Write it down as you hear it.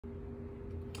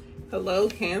Hello,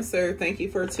 Cancer. Thank you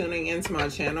for tuning into my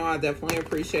channel. I definitely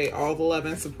appreciate all the love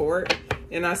and support.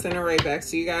 And I send it right back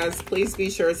to you guys. Please be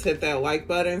sure to hit that like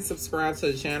button, subscribe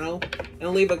to the channel,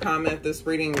 and leave a comment if this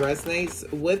reading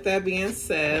resonates. With that being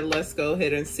said, let's go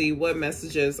ahead and see what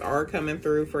messages are coming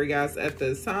through for you guys at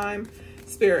this time.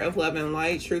 Spirit of love and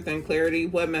light, truth and clarity.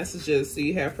 What messages do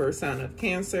you have for a sign of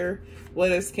Cancer?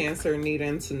 What is Cancer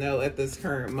needing to know at this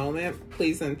current moment?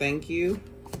 Please and thank you.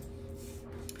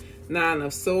 Nine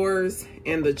of Swords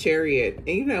and the Chariot. And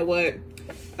you know what?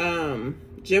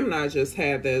 Gemini just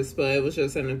had this, but it was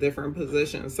just in a different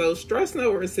position. So stressing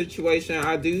over a situation,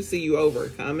 I do see you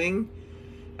overcoming.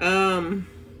 I'm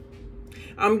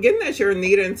getting that you're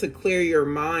needing to clear your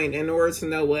mind in order to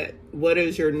know what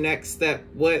is your next step,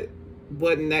 what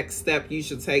next step you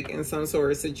should take in some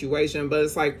sort of situation. But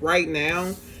it's like right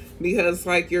now, because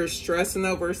like you're stressing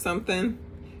over something,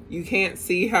 you can't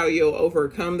see how you'll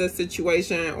overcome the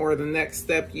situation or the next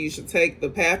step you should take, the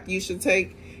path you should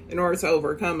take in order to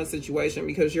overcome a situation,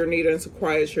 because you're needing to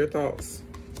quiet your thoughts.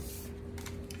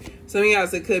 Some of you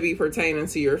guys, it could be pertaining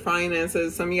to your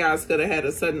finances. Some of you guys could have had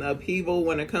a sudden upheaval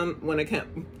when it comes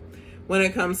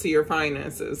to your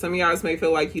finances. Some of you guys may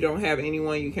feel like you don't have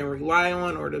anyone you can rely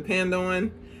on or depend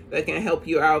on that can help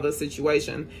you out of the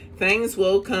situation. Things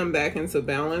will come back into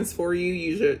balance for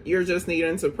you. You're just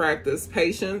needing to practice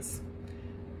patience.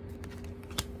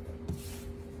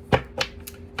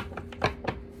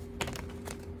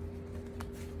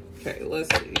 Okay, let's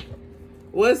see.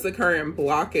 What's the current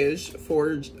blockage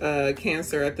for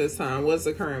Cancer at this time? What's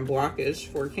the current blockage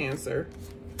for Cancer?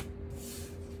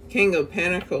 King of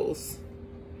Pentacles.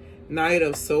 Knight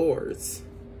of Swords.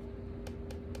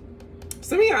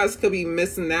 Some of you guys could be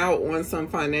missing out on some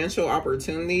financial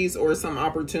opportunities or some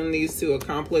opportunities to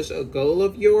accomplish a goal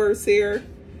of yours here.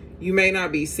 You may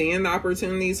not be seeing the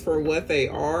opportunities for what they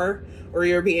are, or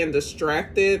you're being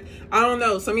distracted. I don't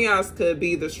know. Some of you guys could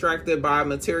be distracted by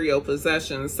material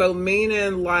possessions. So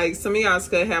meaning like some of you guys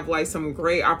could have like some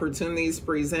great opportunities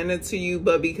presented to you,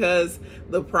 but because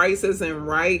the price isn't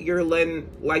right, you're letting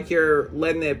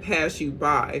it pass you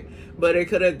by. But it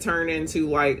could have turned into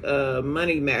like a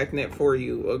money magnet for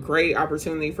you, a great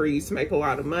opportunity for you to make a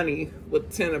lot of money,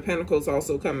 with 10 of Pentacles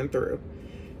also coming through.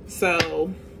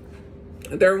 So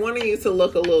they're wanting you to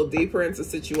look a little deeper into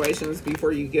situations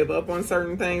before you give up on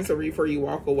certain things or before you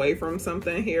walk away from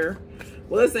something here.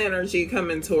 What's the energy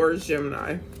coming towards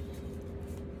Gemini?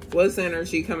 What's the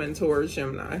energy coming towards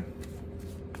Gemini?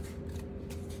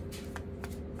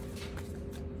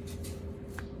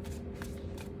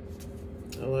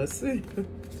 Let's see.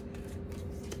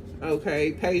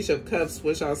 Okay, Page of Cups,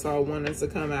 which I saw wanted to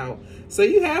come out. So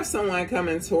you have someone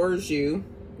coming towards you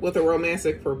with a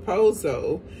romantic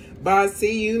proposal, but I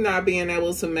see you not being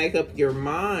able to make up your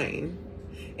mind.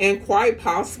 And quite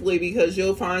possibly because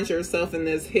you'll find yourself in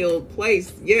this healed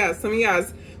place. Yeah, some of you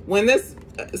guys,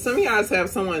 some of you guys have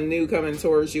someone new coming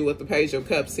towards you with the Page of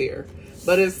Cups here.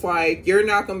 But it's like you're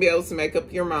not going to be able to make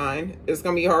up your mind. It's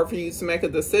going to be hard for you to make a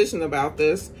decision about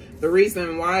this. The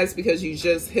reason why is because you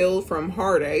just healed from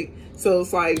heartache. So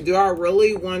it's like, do I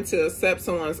really want to accept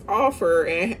someone's offer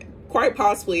and quite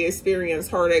possibly experience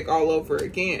heartache all over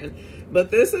again? But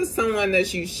this is someone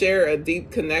that you share a deep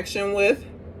connection with.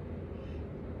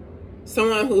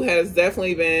 Someone who has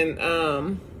definitely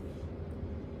been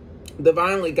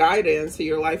divinely guided into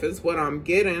your life is what I'm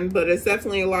getting. But it's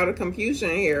definitely a lot of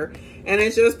confusion here. And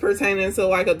it's just pertaining to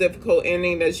like a difficult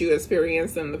ending that you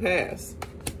experienced in the past.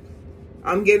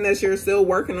 I'm getting that you're still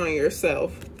working on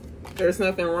yourself. There's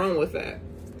nothing wrong with that.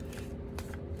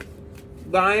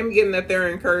 But I am getting that they're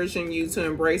encouraging you to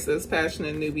embrace this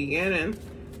passionate new beginning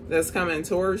that's coming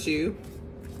towards you.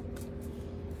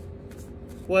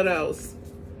 What else?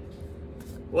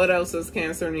 What else is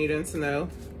Cancer needing to know?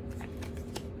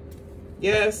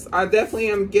 Yes, I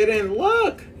definitely am getting,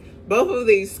 look, both of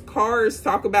these cards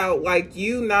talk about like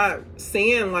you not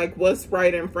seeing like what's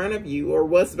right in front of you or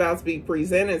what's about to be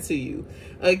presented to you.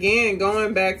 Again,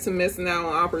 going back to missing out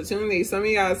on opportunities. Some of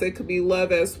you guys, it could be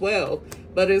love as well.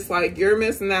 But it's like you're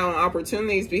missing out on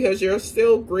opportunities because you're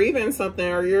still grieving something,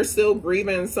 or you're still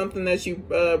grieving something that you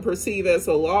perceive as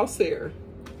a loss here.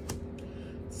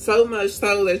 So much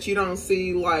so that you don't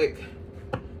see like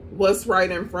what's right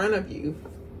in front of you.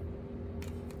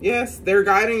 Yes, they're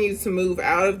guiding you to move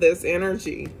out of this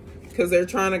energy because they're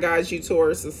trying to guide you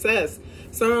towards success.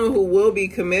 Someone who will be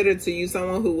committed to you,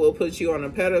 someone who will put you on a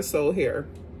pedestal here.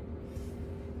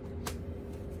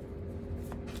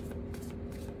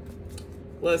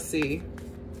 Let's see.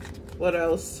 What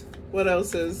else? What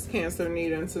else is Cancer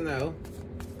needing to know?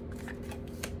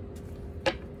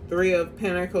 Three of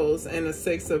Pentacles and the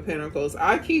Six of Pentacles.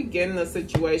 I keep getting the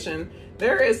situation.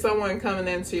 There is someone coming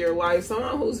into your life,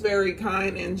 someone who's very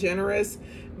kind and generous,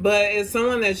 but it's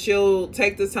someone that you'll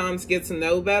take the time to get to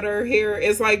know better here.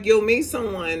 It's like you'll meet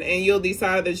someone and you'll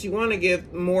decide that you want to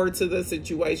give more to the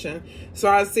situation. So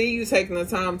I see you taking the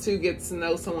time to get to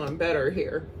know someone better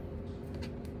here.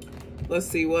 Let's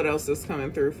see what else is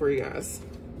coming through for you guys.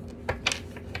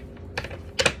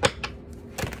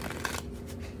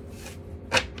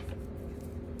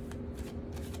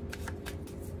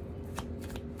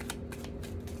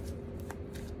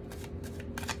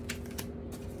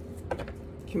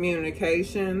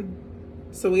 Communication.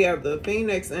 So we have the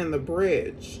Phoenix and the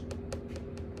Bridge.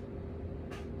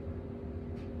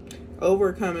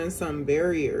 Overcoming some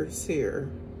barriers here.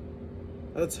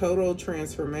 A total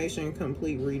transformation,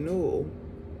 complete renewal.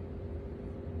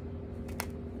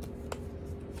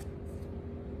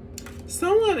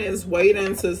 Someone is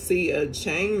waiting to see a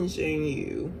change in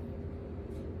you.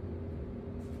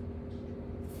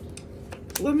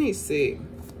 Let me see.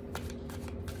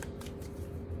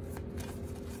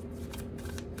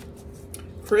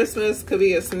 Christmas could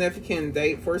be a significant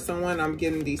date for someone. I'm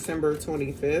getting December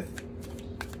 25th.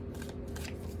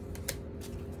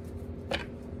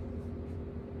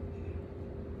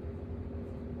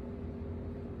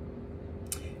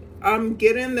 I'm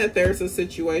getting that there's a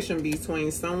situation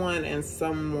between someone and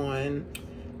someone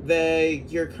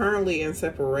that you're currently in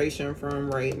separation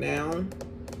from right now.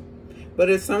 But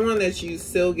it's someone that you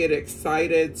still get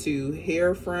excited to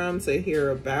hear from, to hear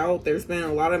about. There's been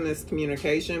a lot of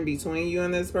miscommunication between you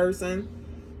and this person.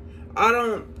 I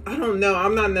don't know.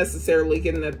 I'm not necessarily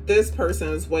getting that this person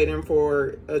is waiting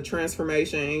for a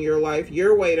transformation in your life.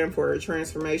 You're waiting for a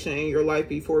transformation in your life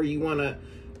before you want to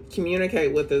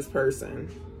communicate with this person.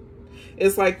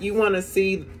 It's like you want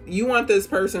this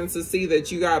person to see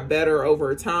that you got better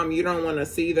over time. You don't want to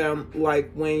see them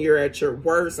like when you're at your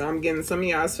worst. I'm getting some of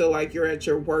y'all feel like you're at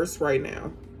your worst right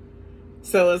now.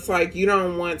 So it's like you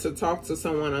don't want to talk to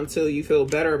someone until you feel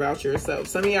better about yourself.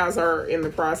 Some of y'all are in the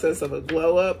process of a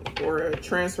glow up or a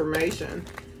transformation.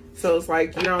 So it's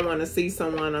like you don't want to see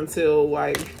someone until,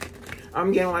 like,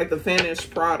 I'm getting like the finished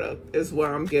product is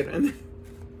what I'm getting.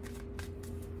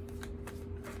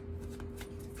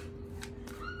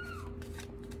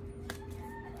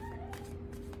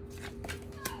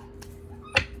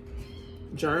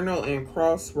 Journal and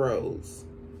crossroads.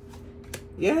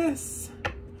 Yes.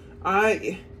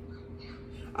 I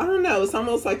don't know. It's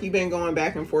almost like you've been going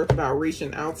back and forth about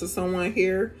reaching out to someone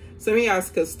here. Some of you guys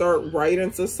could start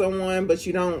writing to someone, but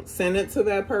you don't send it to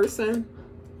that person.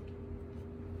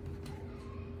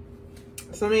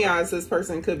 Some of you guys, this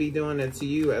person could be doing it to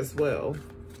you as well.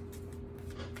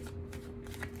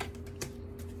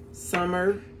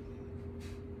 Summer.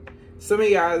 Some of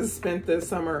you guys spent this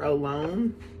summer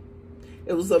alone.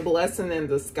 It was a blessing in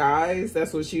disguise.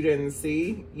 That's what you didn't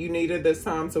see. You needed this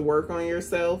time to work on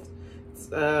yourself,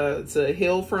 to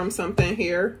heal from something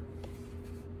here.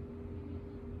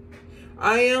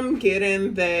 I am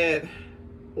getting that,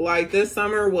 like, this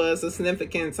summer was a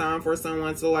significant time for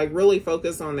someone to, like, really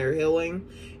focus on their healing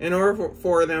in order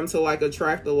for them to, like,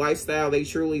 attract the lifestyle they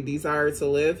truly desire to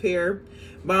live here.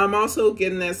 But I'm also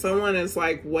getting that someone is,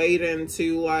 like, waiting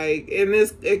to, like, and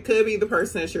it could be the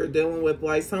person that you're dealing with,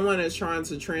 like, someone is trying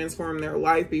to transform their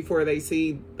life before they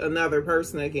see another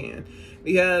person again,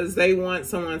 because they want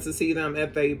someone to see them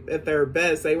at their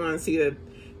best. They want to see that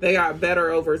they got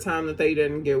better over time, that they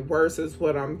didn't get worse, is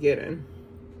what I'm getting.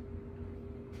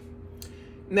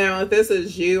 Now, if this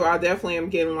is you, I definitely am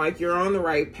getting, like, you're on the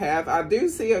right path. I do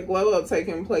see a glow up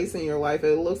taking place in your life.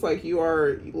 It looks like you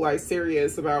are, like,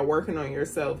 serious about working on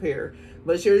yourself here.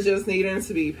 But you're just needing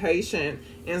to be patient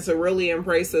and to really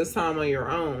embrace this time on your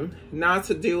own. Not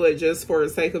to do it just for the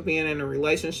sake of being in a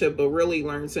relationship, but really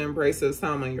learn to embrace this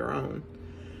time on your own.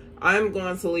 I'm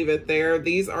going to leave it there.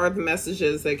 These are the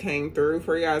messages that came through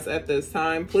for you guys at this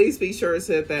time. Please be sure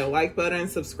to hit that like button,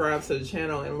 subscribe to the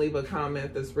channel, and leave a comment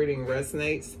if this reading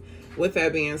resonates. With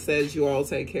that being said, you all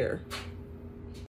take care.